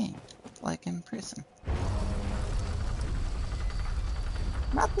in the game, like in prison.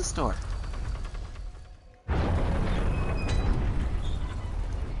 Not this door.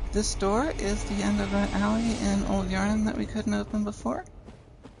 This door is the end of that alley in Old Yharnam that we couldn't open before.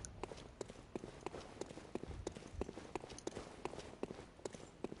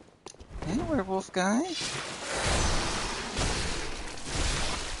 Hey, werewolf guy.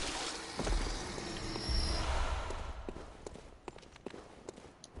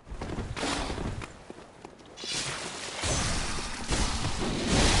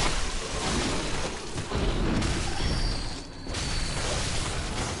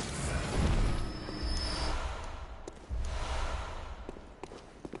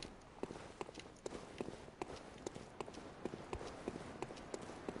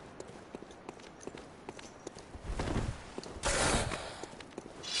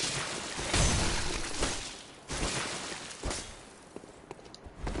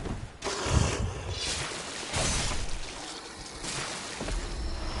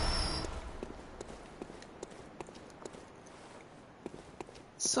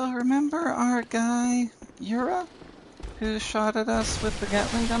 So remember our guy, Yura, who shot at us with the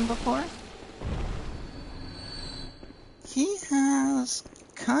Gatling gun before? He has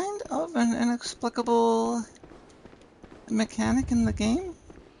kind of an inexplicable mechanic in the game.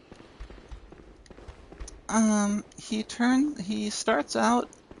 He starts out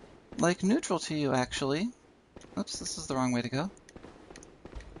like neutral to you, actually. Oops, this is the wrong way to go.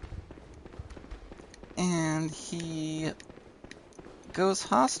 And he goes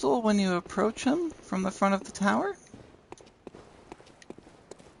hostile when you approach him from the front of the tower.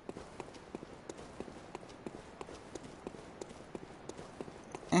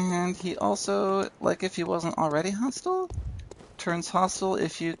 And he also, like if he wasn't already hostile, turns hostile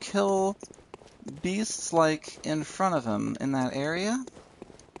if you kill beasts like in front of him in that area.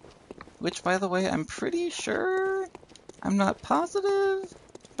 Which, by the way, I'm pretty sure, I'm not positive,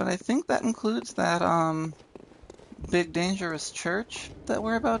 but I think that includes that big dangerous church that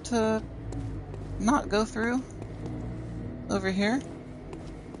we're about to not go through over here.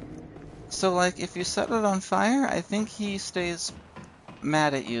 So like if you set it on fire, I think he stays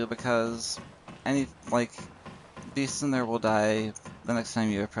mad at you because any like beasts in there will die the next time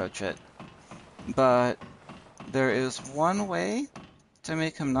you approach it. But there is one way to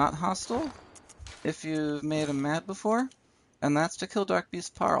make him not hostile if you've made him mad before, and that's to kill Dark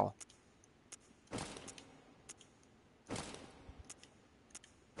Beast Parl.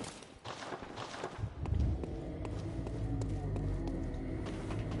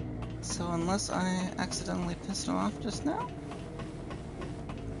 So unless I accidentally pissed him off just now,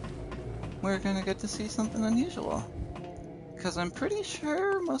 we're gonna get to see something unusual. Because I'm pretty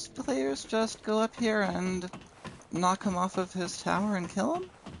sure most players just go up here and knock him off of his tower and kill him.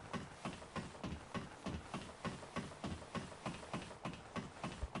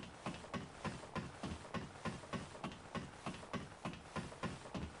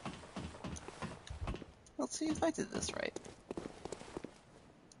 Let's see if I did this right.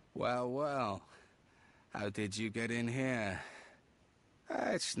 Well, well. How did you get in here?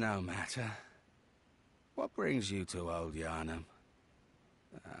 It's no matter. What brings you to Old Yharnam?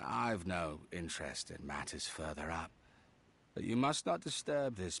 I've no interest in matters further up. But you must not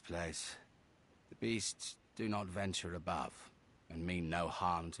disturb this place. The beasts do not venture above, and mean no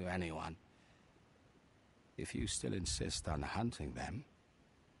harm to anyone. If you still insist on hunting them,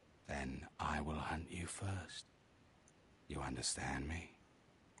 then I will hunt you first. You understand me?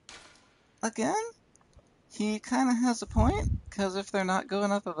 Again? He kind of has a point, because if they're not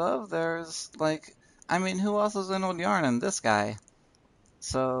going up above, there's, like, I mean, who else is in Old Yharnam? This guy.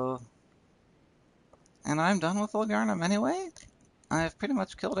 So, and I'm done with Old Yharnam anyway. I've pretty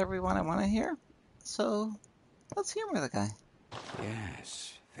much killed everyone I want to hear. So, let's humor the guy.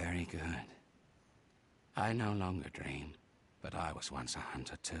 Yes, very good. I no longer dream, but I was once a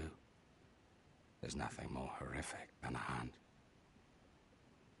hunter too. There's nothing more horrific than a hunt.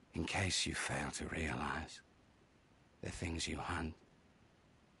 In case you fail to realize, the things you hunt,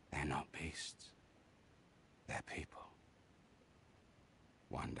 they're not beasts. They're people.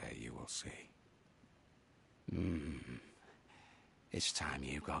 One day you will see. It's time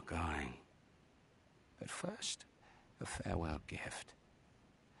you got going. But first, a farewell gift.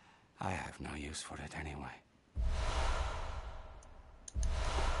 I have no use for it anyway.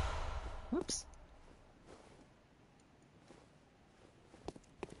 Whoops.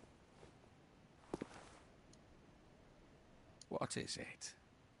 What is it?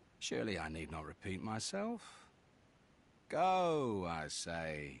 Surely I need not repeat myself. Go, I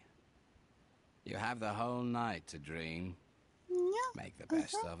say. You have the whole night to dream. Yeah. Make the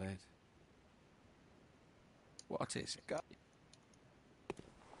best of it. What is it? Go.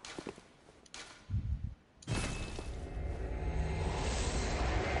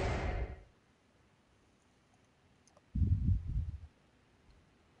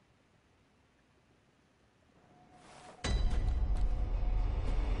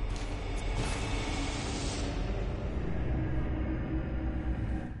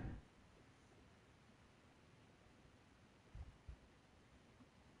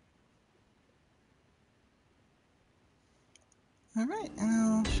 Alright, and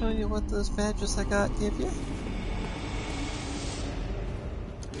I'll show you what those badges I got give you.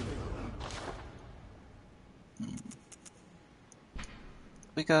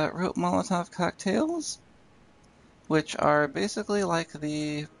 We got rope Molotov cocktails, which are basically like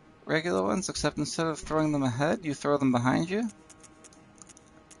the regular ones, except instead of throwing them ahead, you throw them behind you.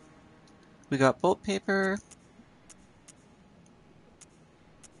 We got bolt paper.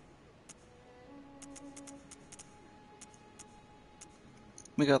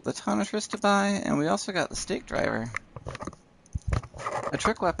 We got the Tonitrus to buy, and we also got the stake driver. A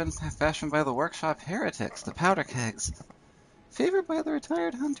trick weapon fashioned by the workshop heretics, the powder kegs, favored by the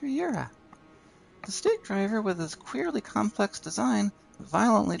retired hunter Yura. The stake driver, with its queerly complex design,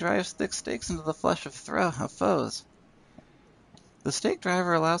 violently drives thick stakes into the flesh of foes. The stake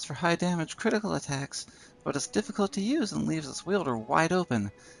driver allows for high damage critical attacks, but it's difficult to use and leaves its wielder wide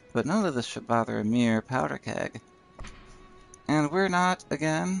open. But none of this should bother a mere powder keg. And we're not,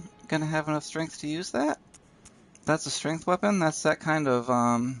 again, gonna have enough strength to use that. That's a strength weapon. That's that kind of,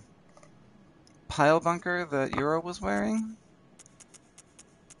 pile bunker that Euro was wearing.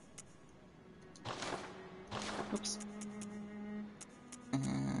 Oops.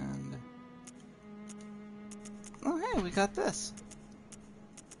 And... oh, hey, we got this.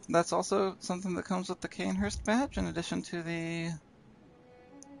 That's also something that comes with the Cainhurst badge, in addition to the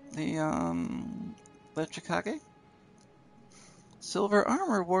Chickage. Silver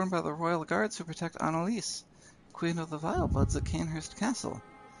armor worn by the royal guards who protect Annalise, Queen of the Vilebloods at Cainhurst Castle.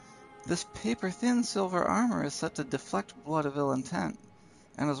 This paper-thin silver armor is said to deflect blood of ill intent,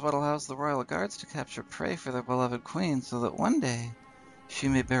 and is what allows the royal guards to capture prey for their beloved queen, so that one day she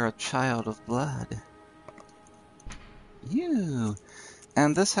may bear a child of blood. You.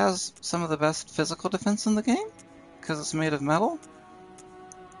 And this has some of the best physical defense in the game, because it's made of metal.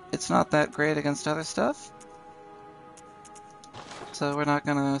 It's not that great against other stuff, so we're not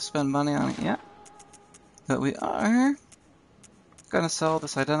going to spend money on it yet. But we are going to sell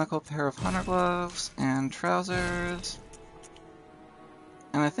this identical pair of hunter gloves and trousers.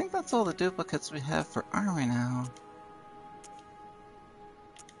 And I think that's all the duplicates we have for armor now.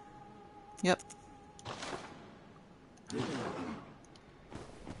 Yep.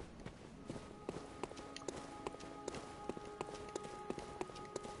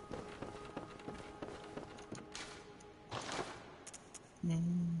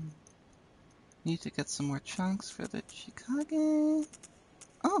 Need to get some more chunks for the Chickage.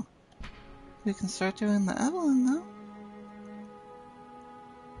 Oh! We can start doing the Evelyn though.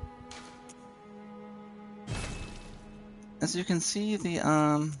 As you can see, the,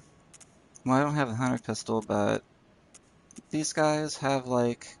 well, I don't have the hunter pistol, but these guys have,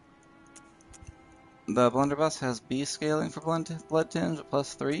 like, the blunderbuss has B scaling for blood tinge at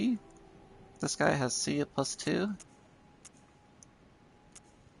 +3. This guy has C at +2.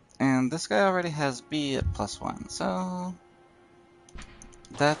 And this guy already has B at +1, so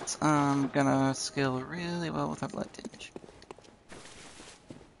that's, gonna scale really well with our blood tinge.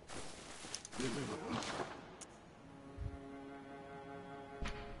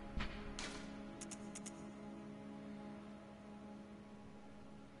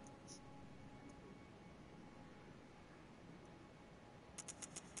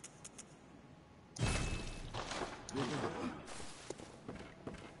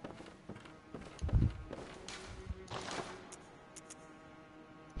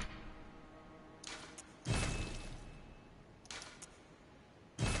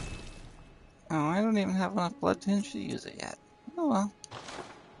 Oh, I don't even have enough blood tinge to use it yet. Oh well.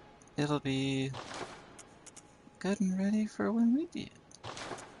 It'll be good and ready for when we do.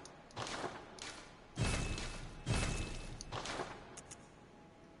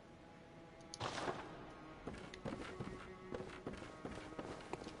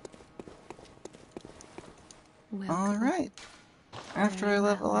 Alright. After I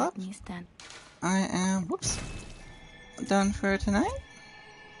level up, I am, whoops, done for tonight.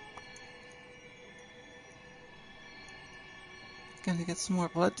 Gonna get some more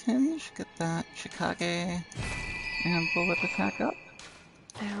blood tinge, get that Chickage and bullet attack up.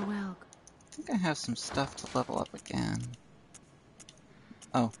 Farewell. I think I have some stuff to level up again.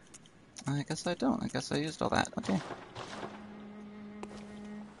 Oh, I guess I don't. I guess I used all that. Okay.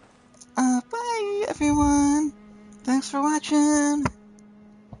 Bye everyone! Thanks for watching!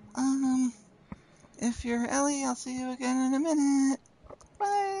 If you're Ellie, I'll see you again in a minute.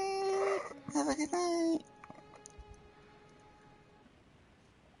 Bye! Have a good night!